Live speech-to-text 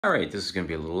All right, this is going to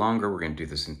be a little longer. We're going to do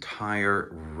this entire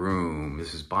room.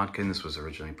 This is Botkin. This was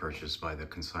originally purchased by the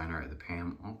consignor at the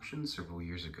PAM auction several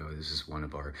years ago. This is one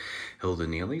of our Hilda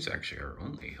Neelys, actually our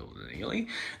only Hilda Neely.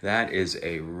 That is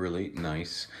a really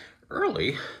nice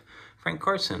early Frank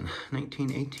Carson,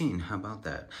 1918. How about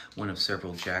that? One of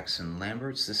several Jackson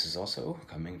Lamberts. This is also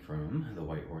coming from the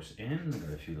White Horse Inn.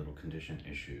 Got a few little condition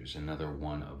issues. Another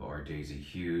one of our Daisy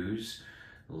Hughes.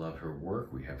 Love her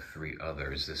work. We have three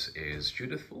others. This is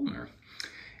Judith Fulner.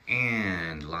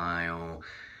 And Lyle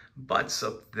Butts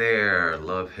up there.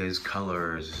 Love his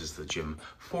colors. This is the Jim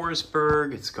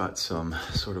Forsberg. It's got some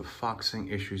sort of foxing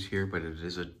issues here, but it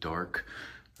is a dark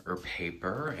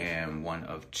paper and one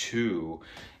of two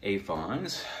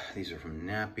Avons. These are from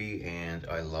Nappy, and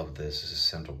I love this. This is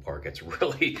Central Park. It's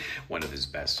really one of his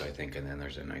best, I think. And then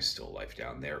there's a nice still life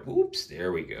down there. Oops,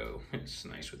 there we go. It's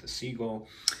nice with the seagull.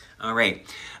 All right,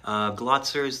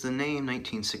 Glotzer is the name,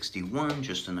 1961.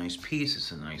 Just a nice piece.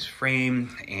 It's a nice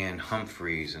frame. And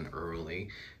Humphreys, an early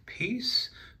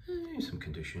piece. Some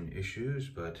condition issues,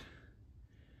 but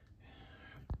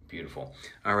beautiful.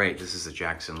 All right, this is the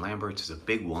Jackson Lambert. It's a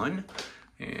big one.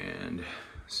 And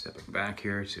stepping back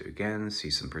here to, again,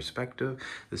 see some perspective.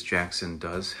 This Jackson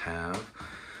does have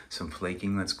some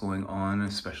flaking that's going on,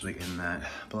 especially in that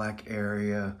black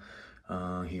area.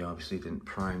 He obviously didn't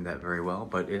prime that very well,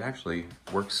 but it actually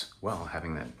works well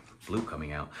having that blue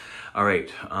coming out. All right,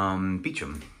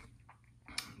 Beecham.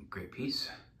 Great piece.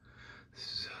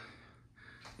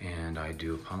 And I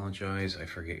do apologize, I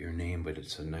forget your name, but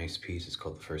it's a nice piece. It's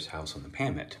called The First House on the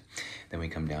Pamet. Then we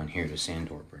come down here to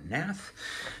Sandor Bernath.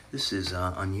 This is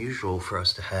unusual for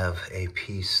us to have a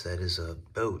piece that is a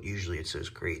boat. Usually it's those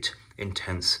great,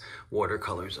 intense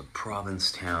watercolors of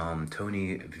Provincetown.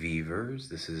 Tony Vevers.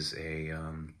 This is a,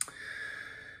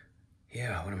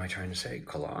 what am I trying to say?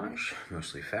 Collage,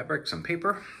 mostly fabric, some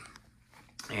paper.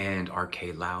 And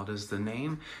R.K. Loud is the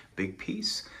name, big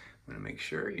piece. I'm gonna make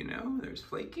sure, you know, there's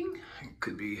flaking. It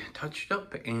could be touched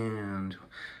up. And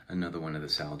another one of the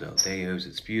Sal Del Deos.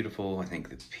 It's beautiful. I think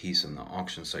the piece on the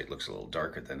auction site looks a little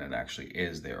darker than it actually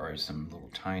is. There are some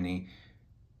little tiny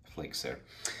flakes there.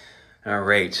 All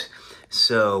right,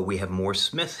 so we have Moore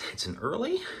Smith. It's an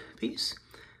early piece.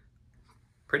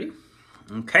 Pretty.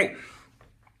 Okay,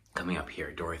 coming up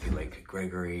here, Dorothy Lake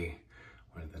Gregory.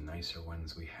 One of the nicer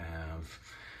ones we have.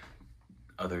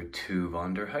 Other two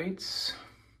Vonderheights.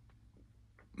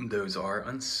 Those are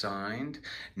unsigned.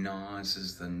 Nas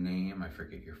is the name. I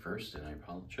forget your first, and I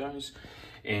apologize.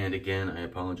 And again, I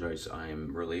apologize.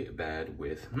 I'm really bad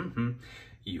with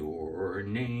your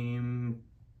name.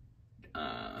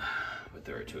 But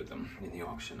there are two of them in the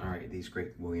auction. All right, these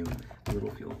great William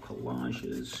Littlefield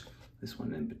collages. This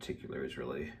one in particular is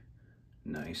really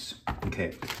nice.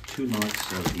 Okay, two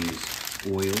lots of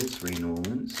these oils, Ray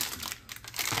Nolans.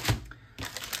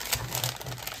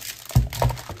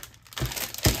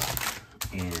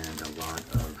 And a lot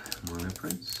of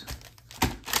monoprints.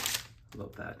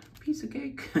 Love that. Piece of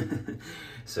cake.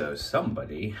 So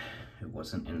somebody who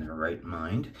wasn't in their right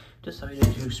mind decided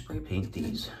to spray paint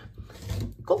these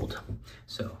gold.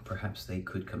 So perhaps they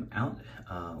could come out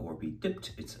or be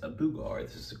dipped. It's a Bougar.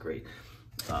 This is a great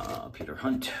Peter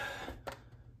Hunt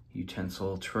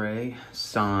utensil tray,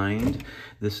 signed.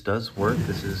 This does work.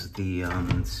 This is the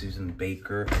Susan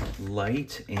Baker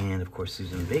light, and of course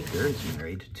Susan Baker is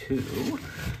married to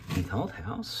Keith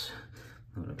Holthouse,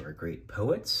 one of our great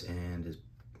poets, and his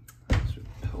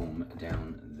poem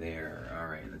down there. All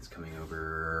right, that's coming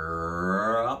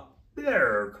over up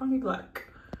there, Connie Black.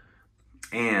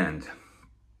 And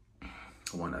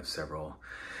one of several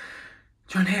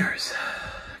John Hares.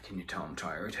 Can you tell I'm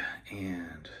tired?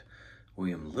 And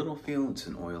William Littlefield, it's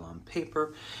an oil on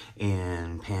paper.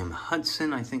 And Pam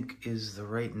Hudson, I think is the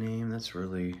right name. That's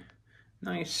really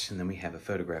nice. And then we have a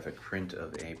photographic print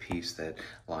of a piece that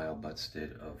Lyle Butts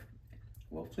did of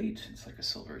Wellfleet. It's like a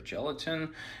silver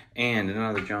gelatin. And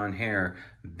another John Hare,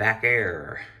 Back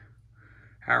Air,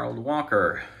 Harold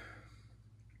Walker.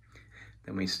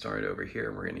 Then we start over here,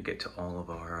 and we're gonna get to all of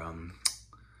our,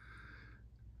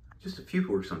 just a few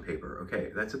works on paper.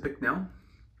 Okay, that's a Bicknell.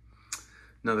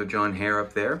 Another John Hare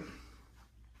up there.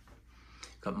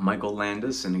 Got Michael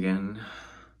Landis, and again,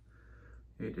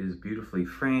 it is beautifully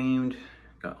framed.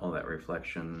 Got all that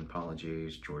reflection,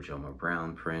 apologies. George Elmer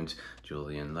Brown print,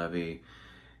 Julian Levy,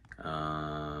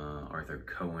 Arthur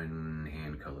Cohen,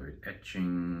 hand-colored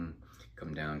etching.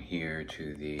 Come down here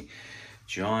to the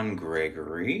John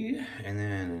Gregory, and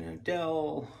then an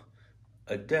Adele,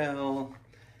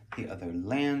 the other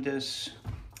Landis,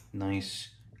 nice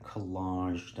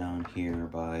collage down here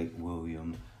by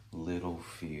William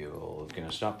Littlefield.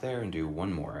 Gonna stop there and do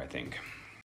one more, I think.